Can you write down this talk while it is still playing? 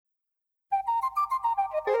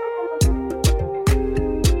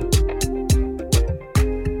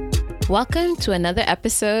Welcome to another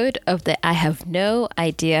episode of the I Have No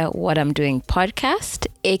Idea What I'm Doing podcast,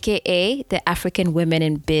 aka the African Women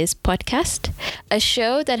in Biz podcast, a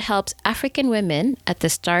show that helps African women at the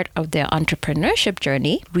start of their entrepreneurship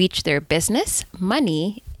journey reach their business,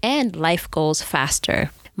 money, and life goals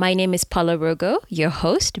faster. My name is Paula Rogo, your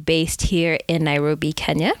host based here in Nairobi,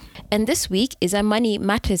 Kenya. And this week is a Money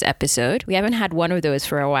Matters episode. We haven't had one of those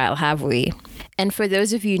for a while, have we? And for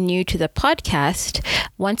those of you new to the podcast,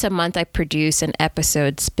 once a month I produce an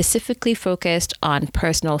episode specifically focused on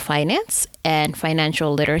personal finance and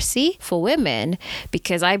financial literacy for women,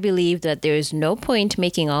 because I believe that there is no point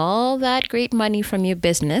making all that great money from your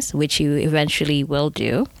business, which you eventually will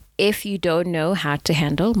do, if you don't know how to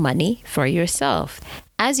handle money for yourself.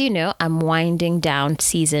 As you know, I'm winding down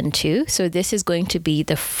season 2, so this is going to be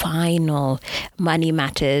the final Money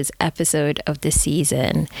Matters episode of the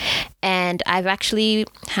season. And I've actually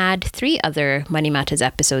had 3 other Money Matters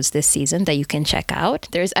episodes this season that you can check out.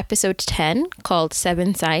 There's episode 10 called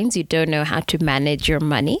 7 Signs You Don't Know How to Manage Your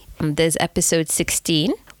Money. There's episode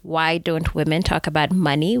 16, Why Don't Women Talk About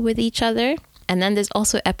Money with Each Other? And then there's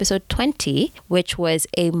also episode 20, which was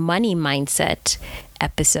a money mindset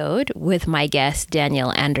episode with my guest,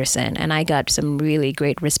 Danielle Anderson. And I got some really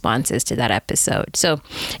great responses to that episode. So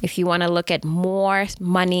if you want to look at more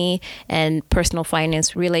money and personal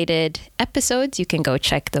finance related episodes, you can go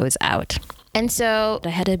check those out. And so I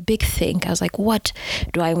had a big think. I was like, what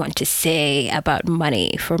do I want to say about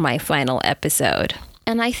money for my final episode?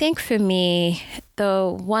 And I think for me,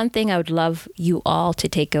 the one thing I would love you all to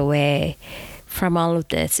take away from all of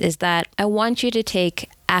this is that I want you to take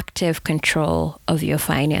active control of your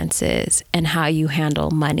finances and how you handle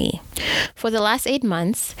money. For the last 8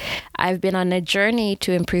 months, I've been on a journey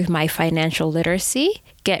to improve my financial literacy,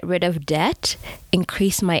 get rid of debt,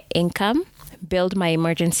 increase my income, build my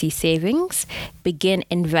emergency savings, begin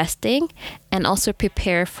investing, and also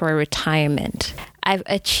prepare for retirement. I've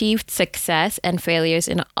achieved success and failures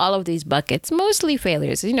in all of these buckets, mostly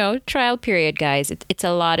failures, trial period, guys. It's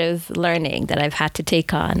a lot of learning that I've had to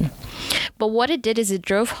take on. But what it did is it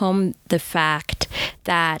drove home the fact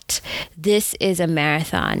that this is a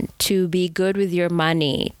marathon. To be good with your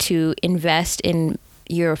money, to invest in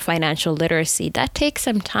your financial literacy, that takes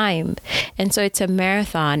some time. And so it's a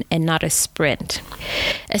marathon and not a sprint,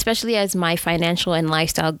 especially as my financial and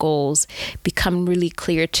lifestyle goals become really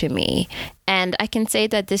clear to me. And I can say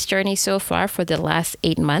that this journey so far for the last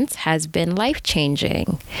 8 months has been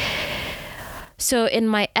life-changing. So in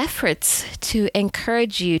my efforts to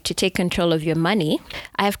encourage you to take control of your money,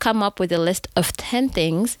 I have come up with a list of 10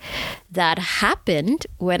 things that happened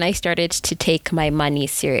when I started to take my money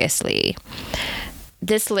seriously.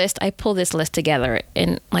 I pulled this list together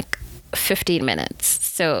in like 15 minutes.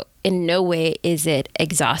 So in no way is it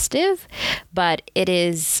exhaustive, but it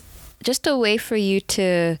is just a way for you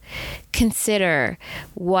to consider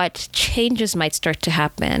what changes might start to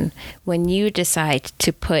happen when you decide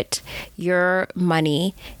to put your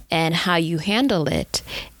money and how you handle it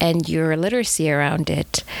and your literacy around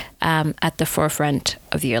it at the forefront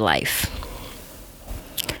of your life.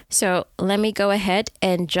 So let me go ahead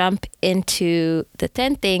and jump into the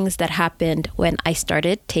 10 things that happened when I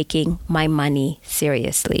started taking my money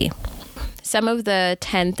seriously. Some of the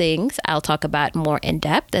 10 things I'll talk about more in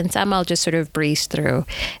depth, and some I'll just sort of breeze through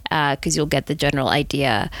because you'll get the general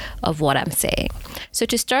idea of what I'm saying. So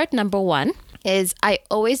to start, number 1 is I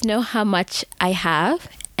always know how much I have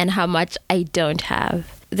and how much I don't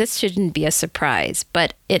have. This shouldn't be a surprise,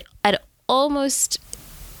 but at almost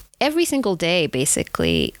every single day,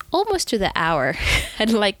 basically, almost to the hour,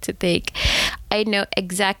 I'd like to think, I know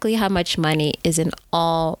exactly how much money is in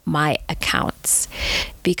all my accounts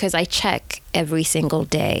because I check every single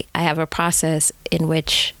day. I have a process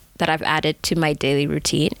that I've added to my daily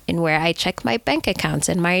routine in where I check my bank accounts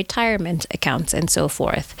and my retirement accounts and so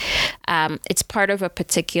forth. It's part of a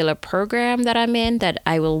particular program that I'm in that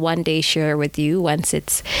I will one day share with you once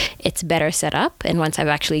it's better set up and once I've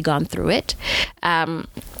actually gone through it.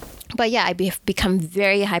 But yeah, I've become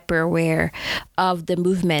very hyper aware of the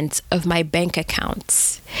movements of my bank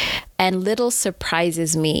accounts, and little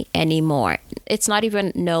surprises me anymore. It's not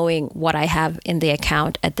even knowing what I have in the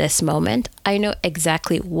account at this moment. I know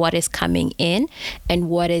exactly what is coming in and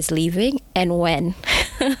what is leaving and when.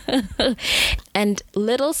 And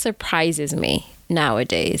little surprises me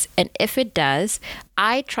nowadays. And if it does,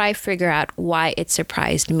 I try figure out why it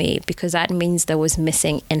surprised me, because that means there was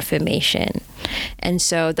missing information. And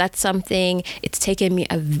so that's something it's taken me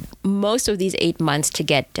most of these 8 months to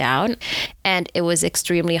get down. And it was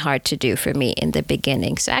extremely hard to do for me in the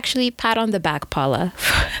beginning. So actually, pat on the back, Paula.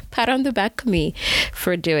 Pat on the back, me,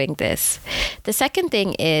 for doing this. The second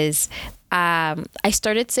thing is, I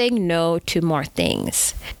started saying no to more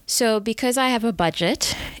things. So because I have a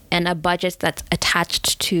budget and a budget that's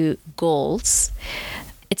attached to goals,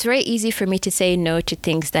 it's very easy for me to say no to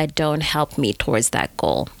things that don't help me towards that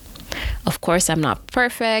goal. Of course, I'm not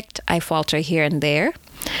perfect. I falter here and there,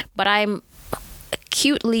 but I'm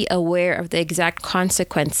acutely aware of the exact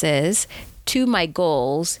consequences to my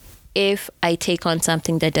goals if I take on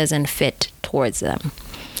something that doesn't fit towards them.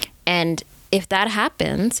 And if that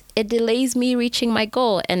happens, it delays me reaching my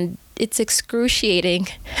goal, and it's excruciating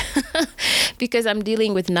because I'm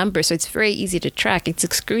dealing with numbers. So it's very easy to track. It's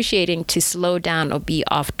excruciating to slow down or be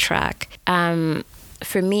off track.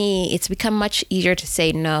 For me, it's become much easier to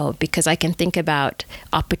say no because I can think about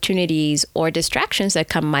opportunities or distractions that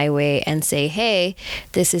come my way and say, hey,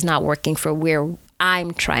 this is not working for where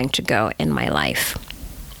I'm trying to go in my life.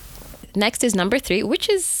 Next is number 3, which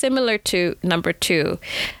is similar to number 2.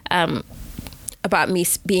 About me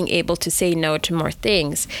being able to say no to more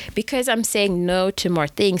things. Because I'm saying no to more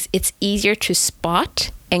things, it's easier to spot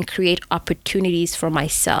and create opportunities for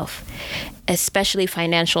myself, especially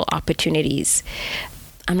financial opportunities.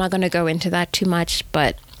 I'm not going to go into that too much,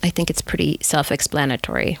 but I think it's pretty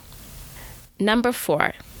self-explanatory. Number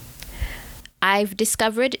 4, I've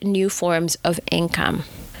discovered new forms of income.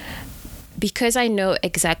 Because I know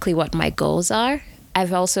exactly what my goals are,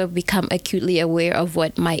 I've also become acutely aware of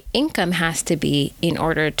what my income has to be in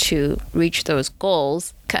order to reach those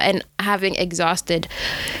goals. And having exhausted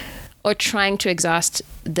or trying to exhaust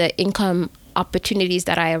the income opportunities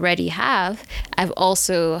that I already have, I've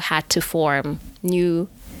also had to form new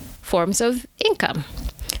forms of income.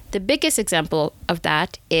 The biggest example of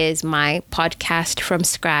that is my podcast from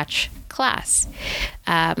scratch class.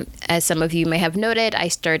 As some of you may have noted, I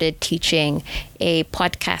started teaching a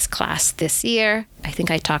podcast class this year. I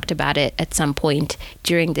think I talked about it at some point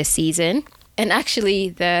during the season. And actually,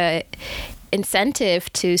 the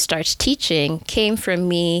incentive to start teaching came from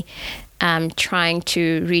me trying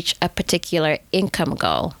to reach a particular income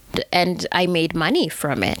goal. And I made money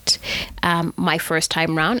from it my first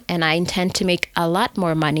time round, and I intend to make a lot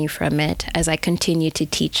more money from it as I continue to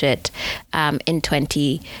teach it in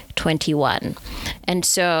 2021. And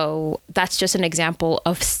so that's just an example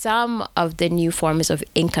of some of the new forms of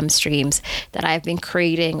income streams that I've been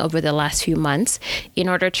creating over the last few months in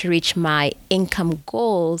order to reach my income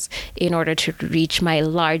goals, in order to reach my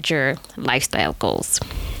larger lifestyle goals.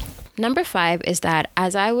 Number 5 is that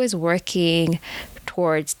as I was working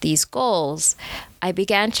towards these goals, I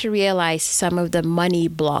began to realize some of the money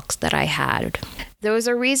blocks that I had. There was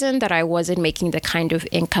a reason that I wasn't making the kind of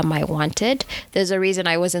income I wanted. There's a reason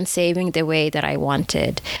I wasn't saving the way that I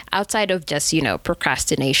wanted, outside of just,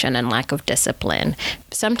 procrastination and lack of discipline.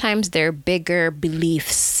 Sometimes there are bigger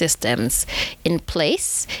belief systems in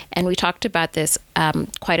place. And we talked about this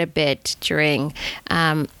quite a bit during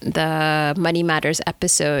the Money Matters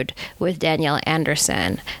episode with Danielle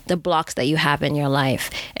Anderson, the blocks that you have in your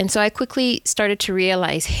life. And so I quickly started to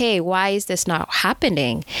realize, hey, why is this not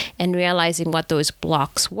happening? And realizing what those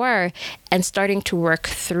blocks were and starting to work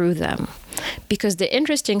through them. Because the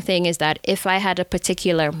interesting thing is that if I had a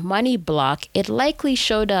particular money block, it likely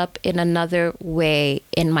showed up in another way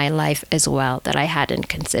in my life as well that I hadn't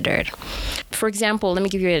considered. For example, let me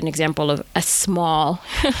give you an example of a small,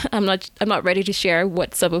 I'm not ready to share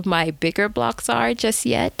what some of my bigger blocks are just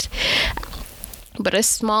yet. But a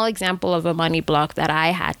small example of a money block that I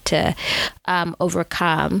had to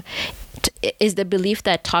overcome is the belief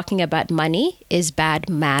that talking about money is bad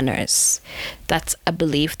manners. That's a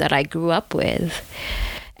belief that I grew up with.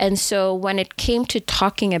 And so when it came to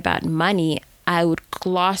talking about money, I would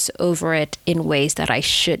gloss over it in ways that I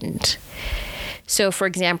shouldn't. So for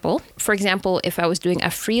example, if I was doing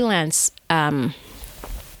a freelance and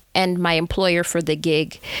my employer for the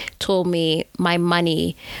gig told me my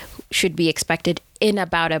money should be expected in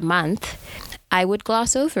about a month, I would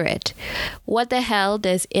gloss over it. What the hell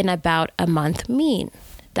does in about a month mean?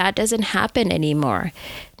 That doesn't happen anymore.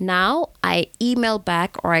 Now I email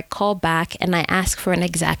back or I call back and I ask for an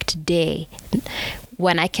exact day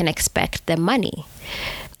when I can expect the money.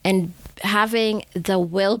 And having the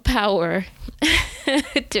willpower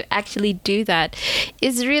to actually do that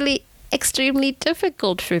is really extremely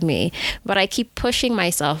difficult for me, but I keep pushing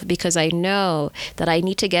myself because I know that I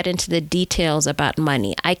need to get into the details about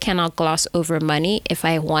money. I cannot gloss over money if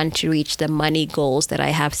I want to reach the money goals that I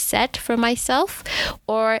have set for myself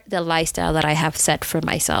or the lifestyle that I have set for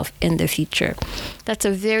myself in the future. That's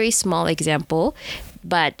a very small example,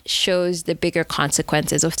 but shows the bigger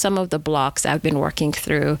consequences of some of the blocks I've been working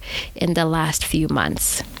through in the last few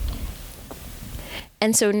months.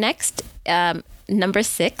 And so next, number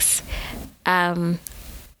 6,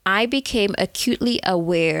 I became acutely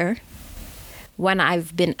aware when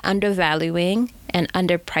I've been undervaluing and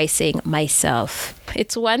underpricing myself.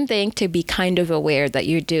 It's one thing to be kind of aware that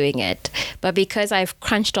you're doing it, but because I've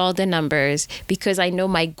crunched all the numbers, because I know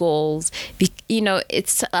my goals,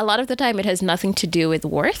 it's a lot of the time it has nothing to do with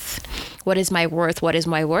worth. What is my worth? What is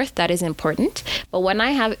my worth? That is important. But when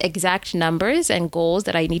I have exact numbers and goals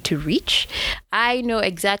that I need to reach, I know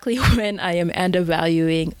exactly when I am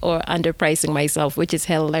undervaluing or underpricing myself, which is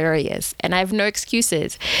hilarious. And I have no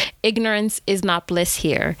excuses. Ignorance is not bliss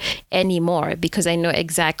here anymore because I know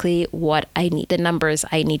exactly what I need, the numbers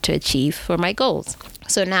I need to achieve for my goals.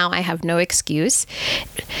 So now I have no excuse.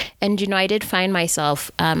 And, I did find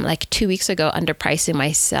myself like 2 weeks ago underpricing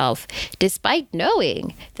myself, despite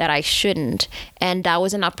knowing that I shouldn't. And that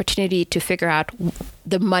was an opportunity to figure out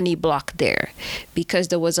the money block there, because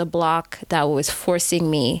there was a block that was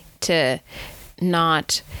forcing me to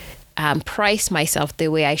not price myself the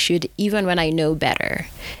way I should, even when I know better.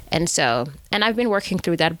 And I've been working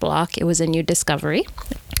through that block. It was a new discovery.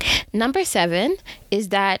 Number 7 is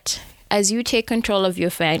that as you take control of your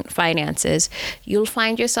finances, you'll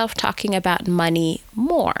find yourself talking about money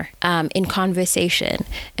more in conversation.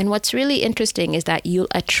 And what's really interesting is that you'll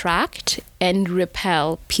attract and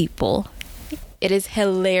repel people. It is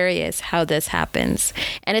hilarious how this happens.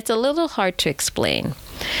 And it's a little hard to explain.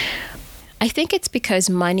 I think it's because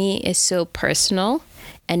money is so personal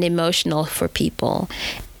and emotional for people.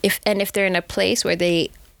 If they're in a place where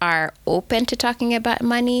they are open to talking about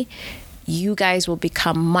money, you guys will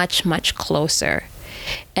become much, much closer.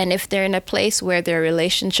 And if they're in a place where their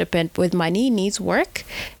relationship with money needs work,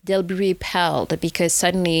 they'll be repelled because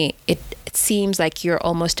suddenly it seems like you're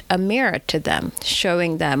almost a mirror to them,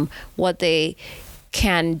 showing them what they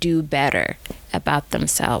can do better about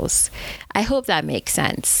themselves. I hope that makes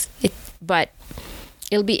sense. But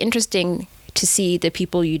it'll be interesting to see the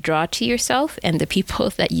people you draw to yourself and the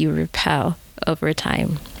people that you repel over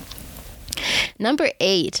time. Number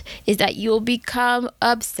 8 is that you'll become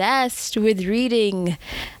obsessed with reading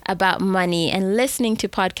about money and listening to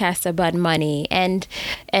podcasts about money and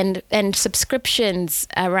subscriptions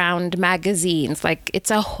around magazines. Like, it's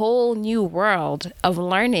a whole new world of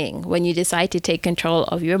learning when you decide to take control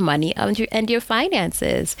of your money and your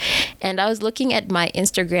finances. And I was looking at my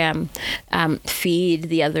Instagram feed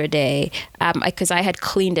the other day because I had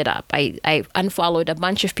cleaned it up. I unfollowed a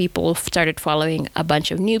bunch of people, started following a bunch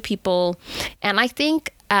of new people. And I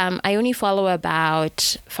think I only follow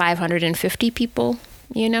about 550 people,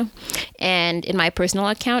 and in my personal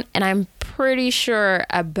account. And I'm pretty sure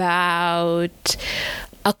about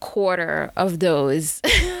a quarter of those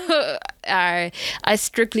are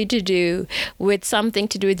strictly to do with something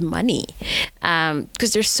to do with money.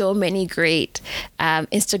 Because there's so many great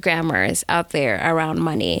Instagrammers out there around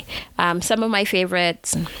money. Some of my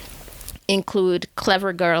favorites include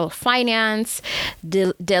Clever Girl Finance,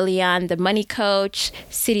 Delian the Money Coach,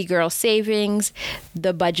 City Girl Savings,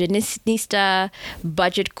 The Budgetnista,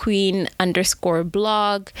 Budget Queen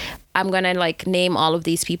 _blog. I'm going to name all of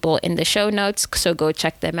these people in the show notes, so go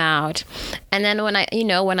check them out. And then when I'm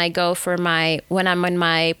on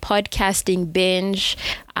my podcasting binge,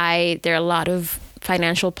 there are a lot of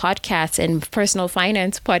financial podcasts and personal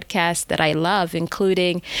finance podcasts that I love,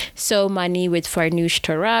 including So Money with Farnoosh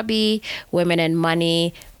Torabi, Women and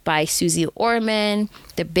Money by Susie Orman,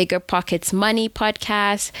 the Bigger Pockets Money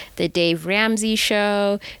podcast, the Dave Ramsey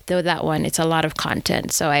Show, though that one, it's a lot of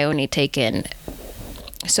content, so I only take in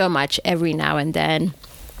so much every now and then.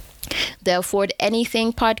 The Afford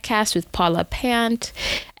Anything podcast with Paula Pant,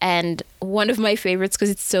 and one of my favorites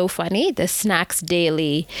because it's so funny, the Snacks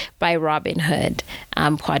Daily by Robin Hood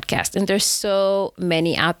podcast. And there's so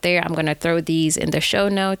many out there. I'm going to throw these in the show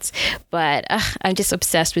notes, but I'm just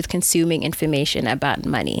obsessed with consuming information about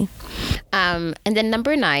money. And then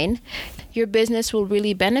number 9, your business will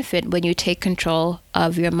really benefit when you take control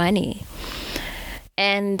of your money.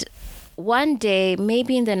 And one day,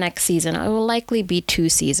 maybe in the next season, it will likely be 2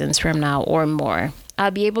 seasons from now or more,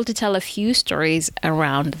 I'll be able to tell a few stories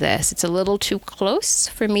around this. It's a little too close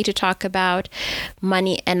for me to talk about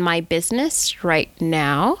money and my business right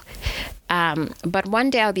now. But one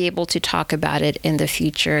day I'll be able to talk about it in the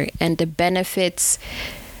future, and the benefits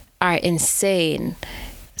are insane.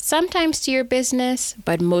 Sometimes to your business,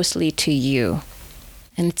 but mostly to you.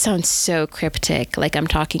 And it sounds so cryptic, like I'm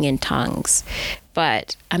talking in tongues,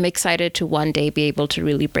 but I'm excited to one day be able to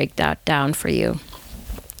really break that down for you.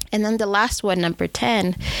 And then the last one, number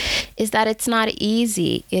 10, is that it's not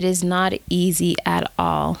easy. It is not easy at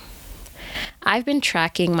all. I've been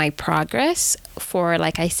tracking my progress for,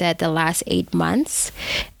 like I said, the last 8 months.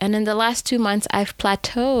 And in the last 2 months, I've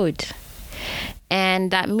plateaued.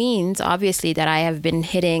 And that means, obviously, that I have been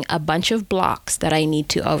hitting a bunch of blocks that I need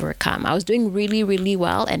to overcome. I was doing really, really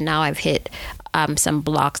well, and now I've hit some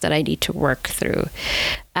blocks that I need to work through.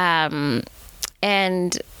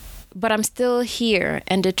 But I'm still here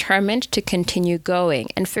and determined to continue going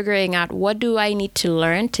and figuring out what do I need to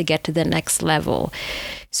learn to get to the next level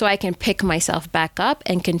so I can pick myself back up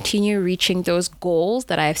and continue reaching those goals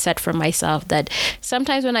that I've set for myself, that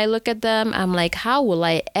sometimes when I look at them, I'm like, how will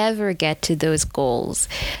I ever get to those goals?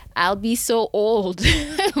 I'll be so old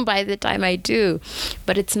by the time I do.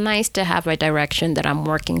 But it's nice to have a direction that I'm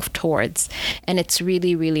working towards. And it's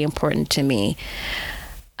really, really important to me.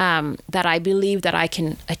 That I believe that I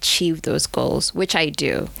can achieve those goals, which I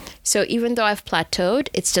do. So even though I've plateaued,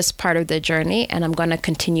 it's just part of the journey, and I'm going to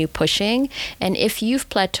continue pushing. And if you've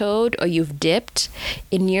plateaued or you've dipped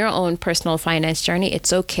in your own personal finance journey,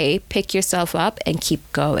 it's okay. Pick yourself up and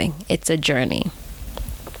keep going. It's a journey.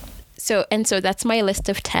 So that's my list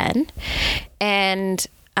of 10. And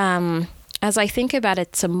as I think about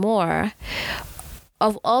it some more,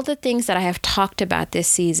 of all the things that I have talked about this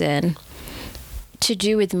season, to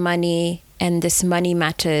do with money and this Money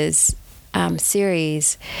Matters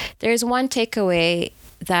series, there's one takeaway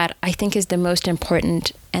that I think is the most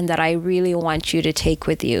important and that I really want you to take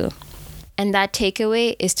with you. And that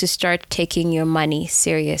takeaway is to start taking your money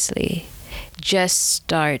seriously. Just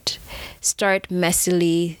start. Start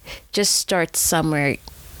messily. Just start somewhere.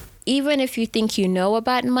 Even if you think you know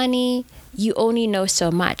about money, you only know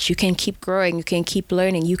so much. You can keep growing. You can keep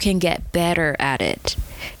learning. You can get better at it.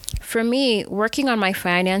 For me, working on my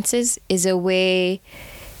finances is a way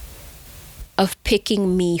of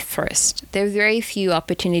picking me first. There are very few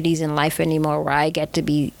opportunities in life anymore where I get to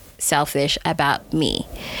be selfish about me.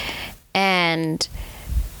 And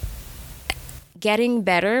getting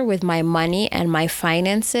better with my money and my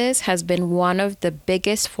finances has been one of the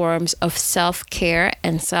biggest forms of self-care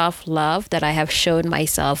and self-love that I have shown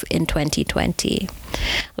myself in 2020.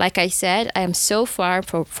 Like I said, I am so far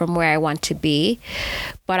from where I want to be,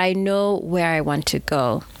 but I know where I want to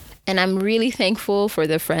go. And I'm really thankful for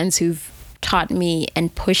the friends who've taught me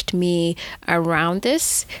and pushed me around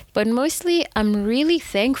this. But mostly, I'm really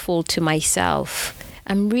thankful to myself.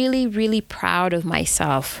 I'm really, really proud of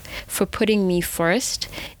myself for putting me first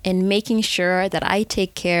and making sure that I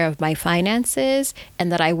take care of my finances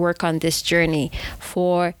and that I work on this journey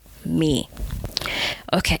for me.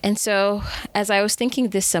 Okay, and so as I was thinking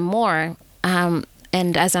this some more, and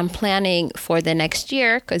as I'm planning for the next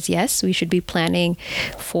year, because yes, we should be planning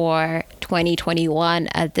for 2021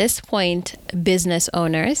 at this point, business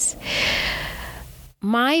owners.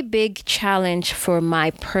 My big challenge for my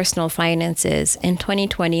personal finances in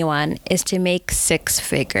 2021 is to make 6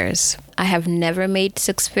 figures. I have never made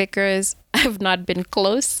 6 figures. I have not been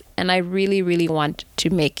close, and I really, really want to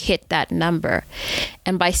hit that number.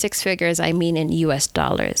 And by 6 figures, I mean in US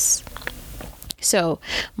dollars. So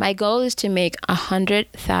my goal is to make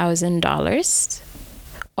 $100,000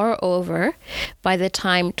 or over by the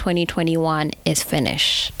time 2021 is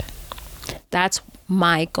finished. That's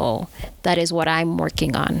my goal. That is what I'm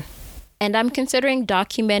working on. And I'm considering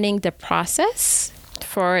documenting the process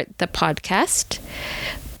for the podcast.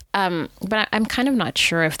 But I'm kind of not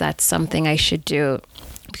sure if that's something I should do,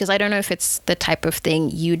 because I don't know if it's the type of thing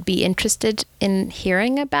you'd be interested in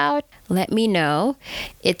hearing about. Let me know.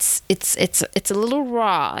 It's a little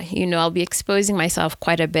raw. I'll be exposing myself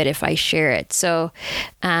quite a bit if I share it. So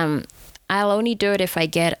I'll only do it if I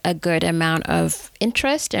get a good amount of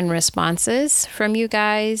interest and responses from you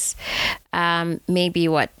guys. Maybe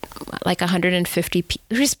like 150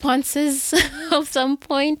 responses at some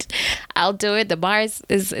point. I'll do it. The bar is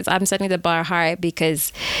I'm setting the bar high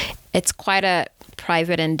because it's quite a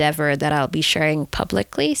private endeavor that I'll be sharing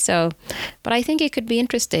publicly. But I think it could be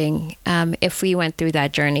interesting if we went through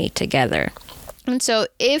that journey together. And so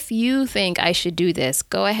if you think I should do this,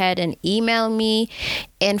 go ahead and email me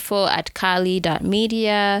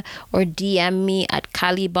info@kali.media or DM me at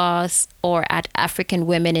KaliBoss or at African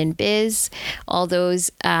Women in Biz. All those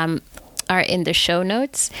are in the show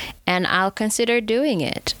notes, and I'll consider doing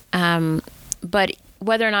it. But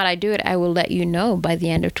whether or not I do it, I will let you know by the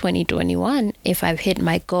end of 2021 if I've hit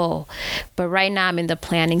my goal. But right now I'm in the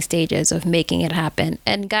planning stages of making it happen.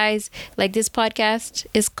 And guys, like, this podcast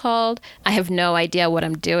is called I Have No Idea What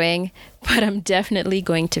I'm Doing, but I'm definitely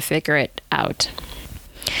going to figure it out.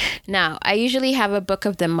 Now, I usually have a book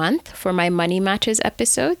of the month for my Money Matters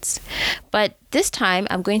episodes, but this time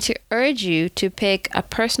I'm going to urge you to pick a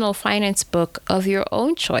personal finance book of your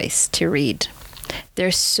own choice to read.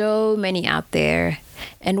 There's so many out there,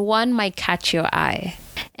 and one might catch your eye.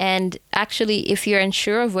 And actually, if you're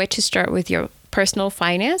unsure of where to start with your personal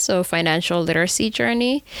finance or financial literacy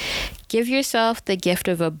journey, give yourself the gift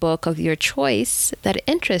of a book of your choice that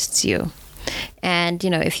interests you. And,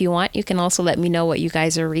 if you want, you can also let me know what you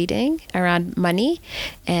guys are reading around money,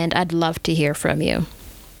 and I'd love to hear from you.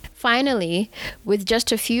 Finally, with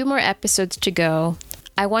just a few more episodes to go,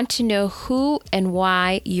 I want to know who and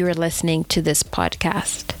why you're listening to this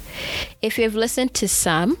podcast. If you've listened to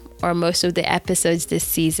some or most of the episodes this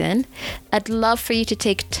season, I'd love for you to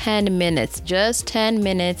take 10 minutes, just 10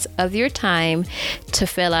 minutes of your time to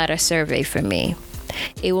fill out a survey for me.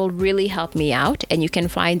 It will really help me out, and you can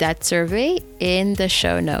find that survey in the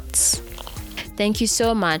show notes. Thank you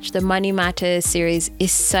so much. The Money Matters series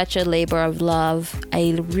is such a labor of love.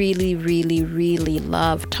 I really, really, really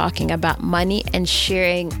love talking about money and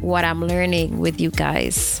sharing what I'm learning with you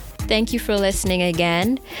guys. Thank you for listening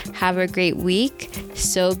again. Have a great week.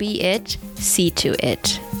 So be it. See to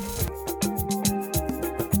it.